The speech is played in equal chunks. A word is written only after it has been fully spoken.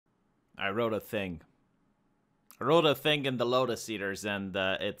I wrote a thing. I wrote a thing in the Lotus Eaters, and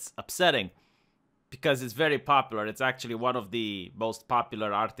it's upsetting because it's very popular. It's actually one of the most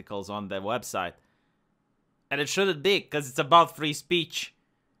popular articles on the website. And it shouldn't be, because it's about free speech.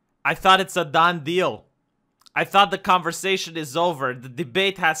 I thought it's a done deal. I thought the conversation is over. The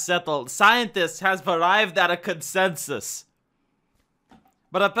debate has settled. Scientists have arrived at a consensus.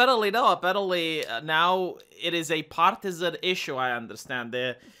 But apparently, no. Apparently, now it is a partisan issue, I understand.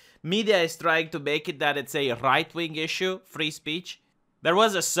 The media is trying to make it that it's a right-wing issue, free speech. There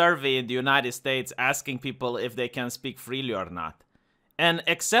was a survey in the United States asking people if they can speak freely or not. And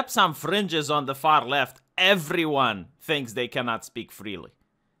except some fringes on the far left, everyone thinks they cannot speak freely.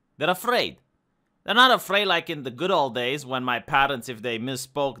 They're afraid. They're not afraid like in the good old days when my parents, if they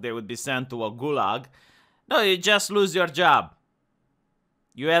misspoke, they would be sent to a gulag. No, you just lose your job.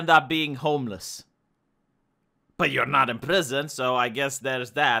 You end up being homeless. But you're not in prison, so I guess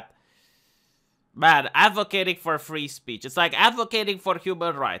there's that. Man, advocating for free speech. It's like advocating for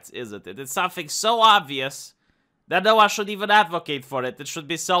human rights, isn't it? It's something so obvious that no one should even advocate for it. It should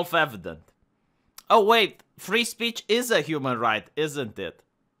be self-evident. Oh wait, free speech is a human right, isn't it?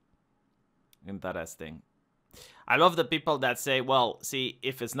 Interesting. I love the people that say, well, see,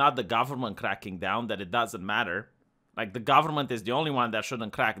 if it's not the government cracking down, then it doesn't matter. Like, the government is the only one that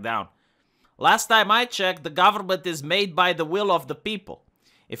shouldn't crack down. Last time I checked, the government is made by the will of the people.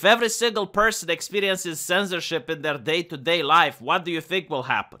 If every single person experiences censorship in their day-to-day life, what do you think will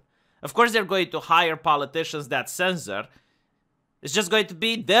happen? Of course, they're going to hire politicians that censor. It's just going to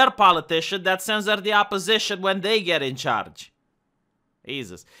be their politician that censor the opposition when they get in charge.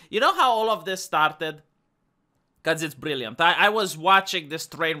 Jesus. You know how all of this started? Because it's brilliant. I was watching this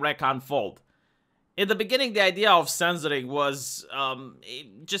train wreck unfold. In the beginning, the idea of censoring was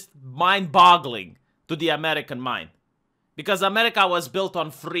just mind-boggling to the American mind. Because America was built on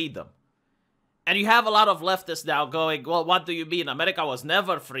freedom. And you have a lot of leftists now going, well, what do you mean? America was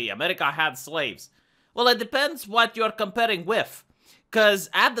never free. America had slaves. Well, it depends what you're comparing with. Because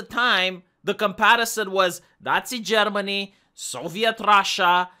at the time, the comparison was Nazi Germany, Soviet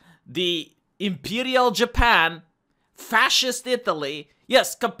Russia, the Imperial Japan, Fascist Italy.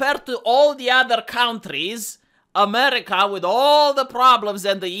 Yes, compared to all the other countries, America, with all the problems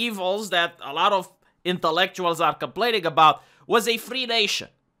and the evils that a lot of intellectuals are complaining about, was a free nation.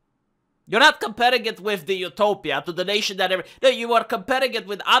 You're not comparing it with the utopia, to the nation that no, you are comparing it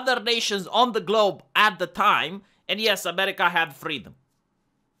with other nations on the globe at the time, and yes, America had freedom.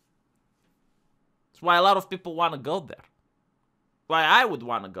 That's why a lot of people want to go there. Why I would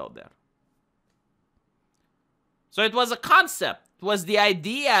want to go there. So it was a concept. It was the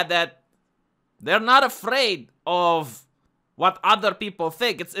idea that they're not afraid of what other people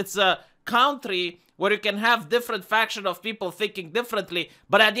think. It's a country where you can have different faction of people thinking differently,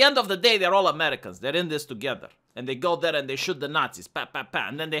 but at the end of the day, they're all Americans. They're in this together. And they go there and they shoot the Nazis. Pa, pa, pa.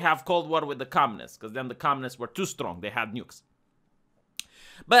 And then they have Cold War with the communists, because then the communists were too strong. They had nukes.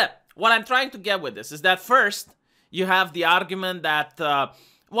 But what I'm trying to get with this is that first, you have the argument that,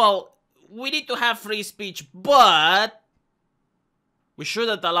 well, we need to have free speech, but we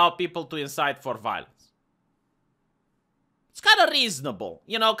shouldn't allow people to incite for violence. It's kind of reasonable,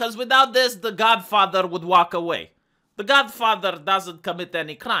 you know, because without this, the Godfather would walk away. The Godfather doesn't commit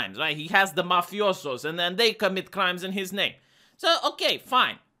any crimes, right? He has the mafiosos, and then they commit crimes in his name. So, okay,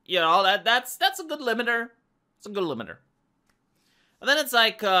 fine. You know, that's a good limiter. It's a good limiter. And then it's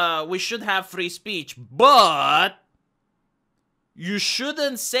like, we should have free speech, but you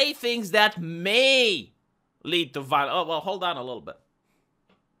shouldn't say things that may lead to violence. Oh, well, hold on a little bit.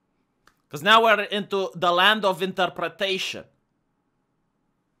 Because now we're into the land of interpretation.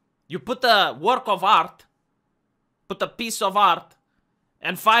 You put a work of art, put a piece of art,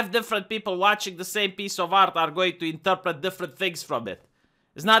 and 5 different people watching the same piece of art are going to interpret different things from it.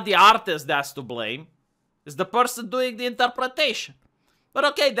 It's not the artist that's to blame. It's the person doing the interpretation. But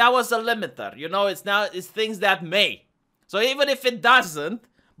okay, that was a limiter. You know, it's things that may. So even if it doesn't,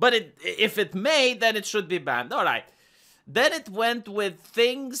 but if it may, then it should be banned. All right. Then it went with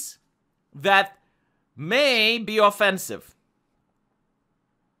things that may be offensive.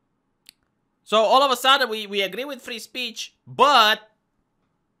 So all of a sudden we agree with free speech, but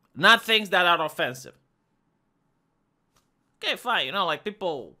not things that are offensive. Okay, fine. You know, like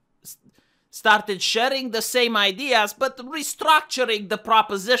people started sharing the same ideas, but restructuring the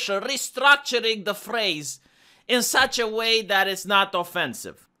proposition, restructuring the phrase in such a way that it's not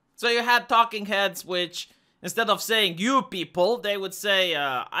offensive. So you had talking heads which, instead of saying you people, they would say,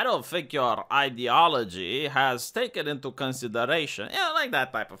 I don't think your ideology has taken into consideration. Yeah, like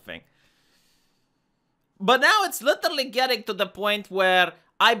that type of thing. But now it's literally getting to the point where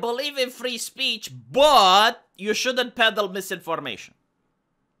I believe in free speech, but you shouldn't peddle misinformation.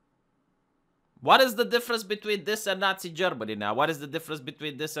 What is the difference between this and Nazi Germany now? What is the difference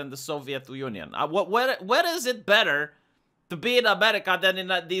between this and the Soviet Union? Where is it better to be in America than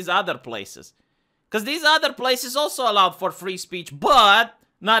in these other places? Because these other places also allowed for free speech, but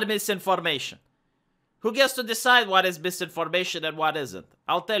not misinformation. Who gets to decide what is misinformation and what isn't?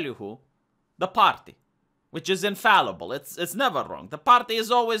 I'll tell you who. The party, which is infallible. It's never wrong. The party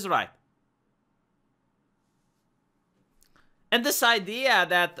is always right. And this idea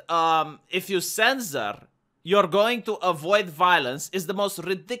that if you censor, you're going to avoid violence is the most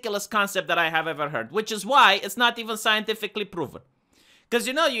ridiculous concept that I have ever heard, which is why it's not even scientifically proven. Because,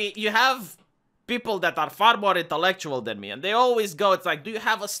 you know, you have people that are far more intellectual than me, and they always go, it's like, do you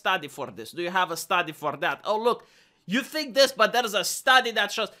have a study for this? Do you have a study for that? Oh, look, you think this, but there's a study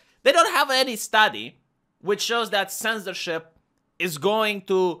that shows... They don't have any study which shows that censorship is going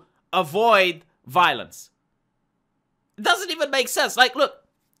to avoid violence. It doesn't even make sense. Like, look,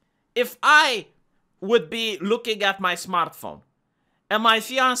 if I would be looking at my smartphone and my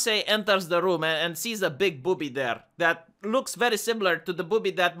fiance enters the room and sees a big boobie there that looks very similar to the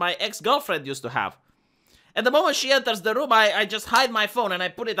boobie that my ex-girlfriend used to have. And the moment she enters the room, I just hide my phone and I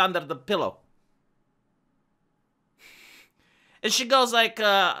put it under the pillow. And she goes like,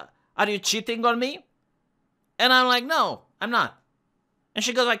 are you cheating on me? And I'm like, no, I'm not. And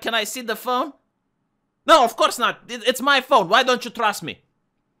she goes like, can I see the phone? No, of course not. It's my phone. Why don't you trust me?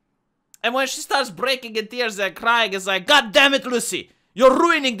 And when she starts breaking in tears and crying, it's like, God damn it, Lucy. You're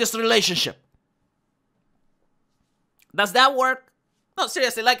ruining this relationship. Does that work? No,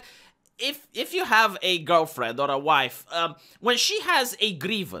 seriously, like, if you have a girlfriend or a wife, when she has a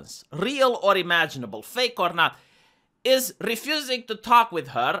grievance, real or imaginable, fake or not, is refusing to talk with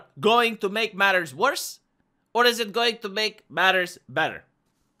her going to make matters worse? Or is it going to make matters better?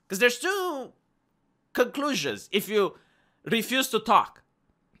 Because there's two conclusions if you refuse to talk.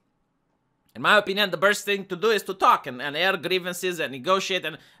 In my opinion, the best thing to do is to talk and air grievances and negotiate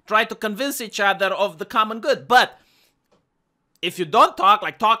and try to convince each other of the common good. But if you don't talk,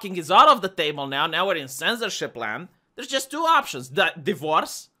 like talking is out of the table now we're in censorship land, there's just two options.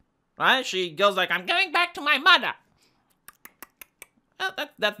 Divorce, right? She goes like, I'm going back to my mother.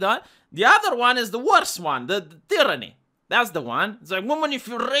 That's done. The other one is the worst one, the tyranny. That's the one. It's like, woman, if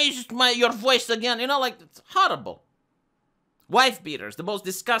you raise your voice again, you know, like, it's horrible. Wife beaters, the most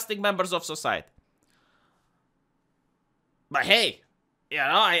disgusting members of society. But hey, you know,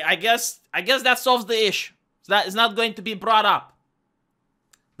 I guess that solves the issue. It's not going to be brought up.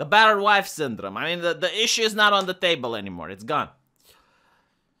 The battered wife syndrome. I mean, the issue is not on the table anymore. It's gone.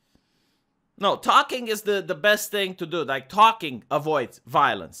 No, talking is the best thing to do. Like, talking avoids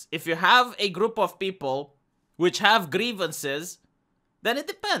violence. If you have a group of people which have grievances, then it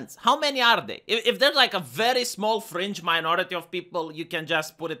depends. How many are they? If there's like a very small fringe minority of people, you can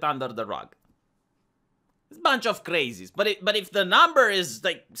just put it under the rug. It's a bunch of crazies. But if the number is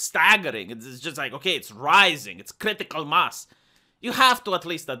like staggering, it's just like, okay, it's rising, it's critical mass, you have to at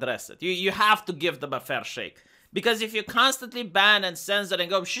least address it. You have to give them a fair shake. Because if you constantly ban and censor and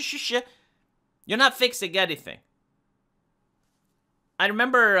go, shh, you're not fixing anything. I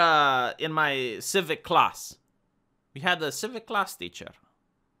remember in my civic class, we had a civic class teacher.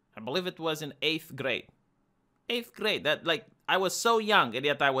 I believe it was in 8th grade. 8th grade. That, like, I was so young and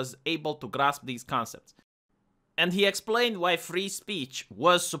yet I was able to grasp these concepts. And he explained why free speech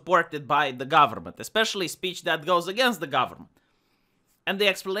was supported by the government, especially speech that goes against the government. And the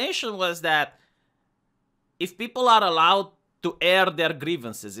explanation was that if people are allowed to air their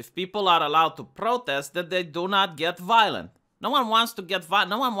grievances, if people are allowed to protest, that they do not get violent. No one wants to get violent.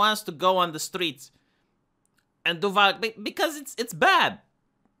 No one wants to go on the streets and do violence because it's bad.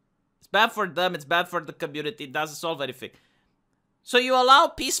 It's bad for them. It's bad for the community. It doesn't solve anything. So you allow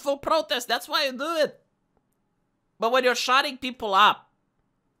peaceful protest. That's why you do it. But when you're shutting people up,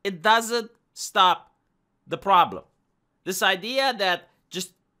 it doesn't stop the problem. This idea that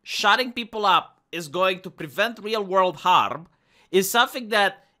just shutting people up is going to prevent real world harm is something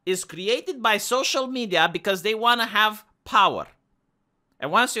that is created by social media because they want to have power.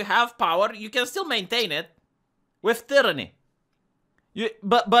 And once you have power, you can still maintain it with tyranny.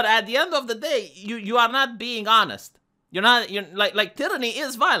 But at the end of the day, you are not being honest. You're like tyranny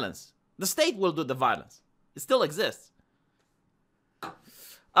is violence. The state will do the violence. It still exists.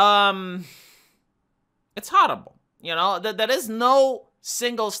 It's horrible. You know, there is no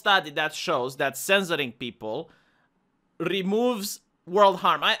single study that shows that censoring people removes world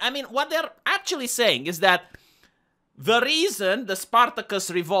harm. I mean, what they're actually saying is that the reason the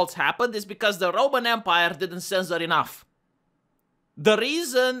Spartacus revolts happened is because the Roman Empire didn't censor enough. The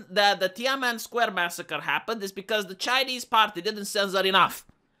reason that the Tiananmen Square massacre happened is because the Chinese party didn't censor enough.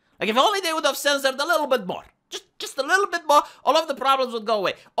 Like, if only they would have censored a little bit more. Just a little bit more, all of the problems would go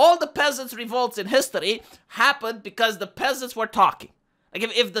away. All the peasants' revolts in history happened because the peasants were talking. Like,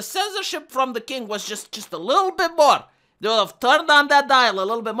 if the censorship from the king was just a little bit more, they would have turned on that dial a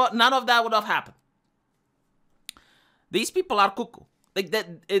little bit more, none of that would have happened. These people are cuckoo. Like, that,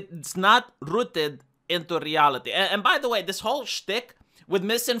 it's not rooted into reality. And by the way, this whole shtick with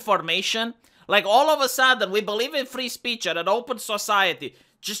misinformation, like, all of a sudden we believe in free speech and an open society,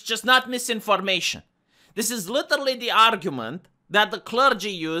 just not misinformation. This is literally the argument that the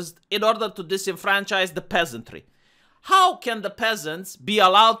clergy used in order to disenfranchise the peasantry. How can the peasants be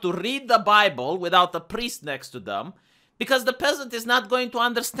allowed to read the Bible without a priest next to them? Because the peasant is not going to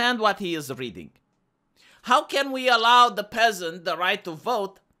understand what he is reading. How can we allow the peasant the right to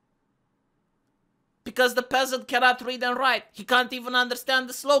vote? Because the peasant cannot read and write. He can't even understand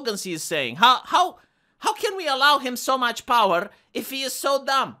the slogans he is saying. How can we allow him so much power if he is so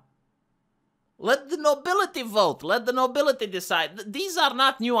dumb? Let the nobility vote. Let the nobility decide. These are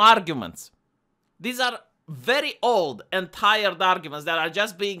not new arguments. These are very old and tired arguments that are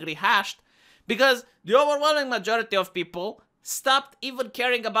just being rehashed because the overwhelming majority of people stopped even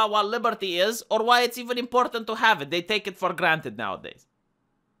caring about what liberty is or why it's even important to have it. They take it for granted nowadays.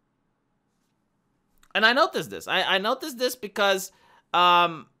 And I noticed this. I noticed this because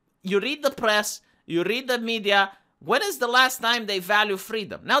you read the press, you read the media. When is the last time they value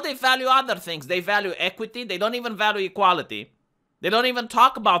freedom? Now they value other things. They value equity. They don't even value equality. They don't even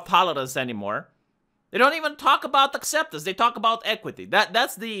talk about tolerance anymore. They don't even talk about acceptance. They talk about equity.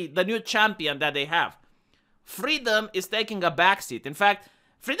 That's the new champion that they have. Freedom is taking a backseat. In fact,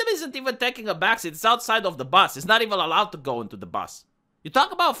 freedom isn't even taking a backseat. It's outside of the bus. It's not even allowed to go into the bus. You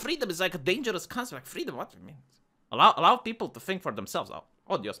talk about freedom, it's like a dangerous concept. Like, freedom, what do you mean? Allow people to think for themselves.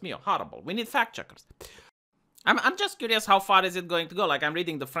 Oh, Dios mío, horrible. We need fact checkers. I'm just curious how far is it going to go. Like, I'm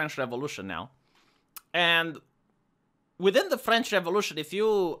reading the French Revolution now. And within the French Revolution, if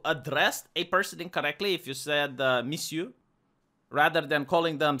you addressed a person incorrectly, if you said monsieur, rather than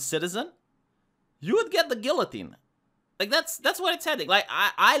calling them citizen, you would get the guillotine. Like, that's where it's heading. Like,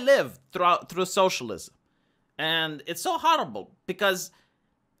 I lived through socialism. And it's so horrible because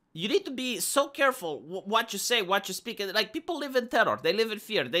you need to be so careful what you say, what you speak. Like, people live in terror. They live in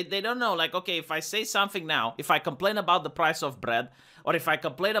fear. They don't know, like, okay, if I say something now, if I complain about the price of bread, or if I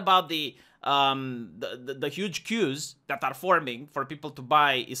complain about the huge queues that are forming for people to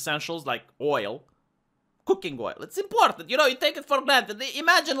buy essentials like oil, cooking oil. It's important. You know, you take it for granted.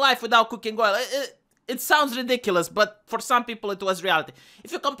 Imagine life without cooking oil. It sounds ridiculous, but for some people it was reality.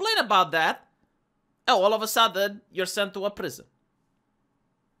 If you complain about that, all of a sudden you're sent to a prison.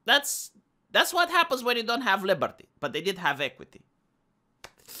 That's what happens when you don't have liberty. But they did have equity.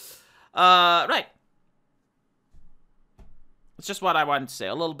 Right. It's just what I wanted to say.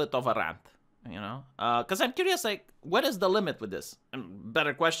 A little bit of a rant, you know? Because I'm curious, like, what is the limit with this? And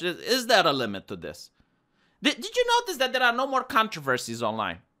better question is there a limit to this? Did you notice that there are no more controversies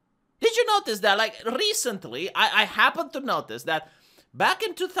online? Did you notice that, like, recently, I happened to notice that back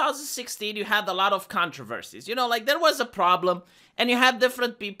in 2016, you had a lot of controversies. You know, like, there was a problem, and you had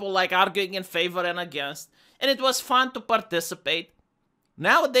different people, like, arguing in favor and against, and it was fun to participate.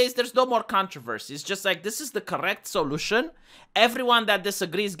 Nowadays, there's no more controversies. Just like, this is the correct solution. Everyone that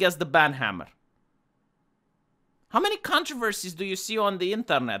disagrees gets the banhammer. How many controversies do you see on the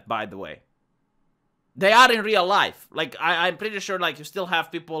internet, by the way? They are in real life. Like, I'm pretty sure, like, you still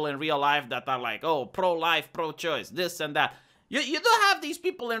have people in real life that are like, oh, pro-life, pro-choice, this and that. You do have these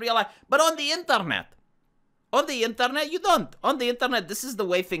people in real life, but on the internet, you don't. On the internet, this is the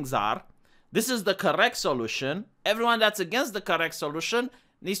way things are. This is the correct solution. Everyone that's against the correct solution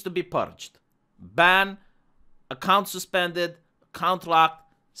needs to be purged. Banned, account suspended, account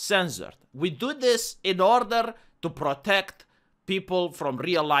locked, censored. We do this in order to protect people from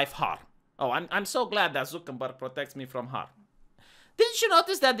real life harm. Oh, I'm so glad that Zuckerberg protects me from harm. Didn't you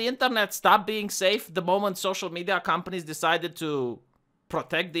notice that the internet stopped being safe the moment social media companies decided to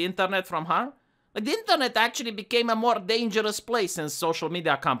protect the internet from harm? Like, the internet actually became a more dangerous place since social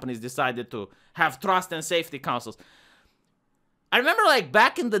media companies decided to have trust and safety councils. I remember, like,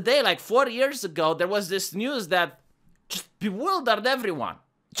 back in the day, like 4 years ago, there was this news that just bewildered everyone.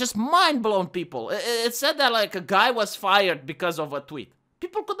 Just mind-blown people. It said that, like, a guy was fired because of a tweet.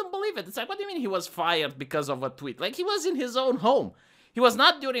 People couldn't believe it. It's like, what do you mean he was fired because of a tweet? Like, he was in his own home. He was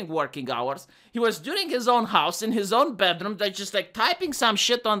not during working hours. He was during his own house, in his own bedroom, like, just, like, typing some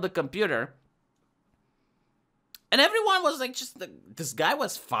shit on the computer. And everyone was like, just, this guy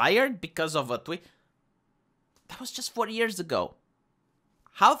was fired because of a tweet. That was just 4 years ago.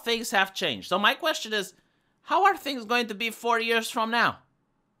 how things have changed. So my question is, how are things going to be 4 years from now?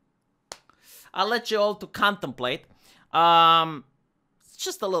 I'll let you all to contemplate. It's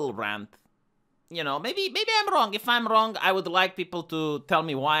just a little rant. You know, maybe I'm wrong. If I'm wrong, I would like people to tell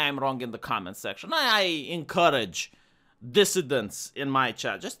me why I'm wrong in the comments section. I encourage dissidents in my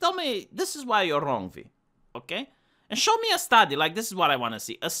chat. Just tell me, this is why you're wrong, V. Okay? And show me a study. Like, this is what I want to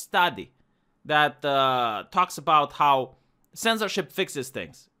see. A study that talks about how censorship fixes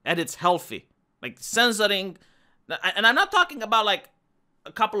things. And it's healthy. Like, censoring. And I'm not talking about, like,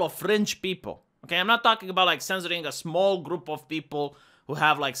 a couple of fringe people. Okay? I'm not talking about, like, censoring a small group of people who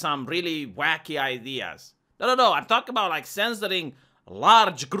have, like, some really wacky ideas. No. I'm talking about, like, censoring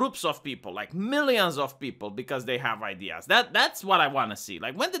large groups of people, like millions of people, because they have ideas. That's what I want to see.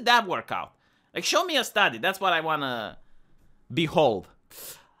 Like, when did that work out? Like, show me a study. That's what I want to behold.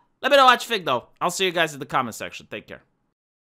 Let me know what you think, though. I'll see you guys in the comment section. Take care.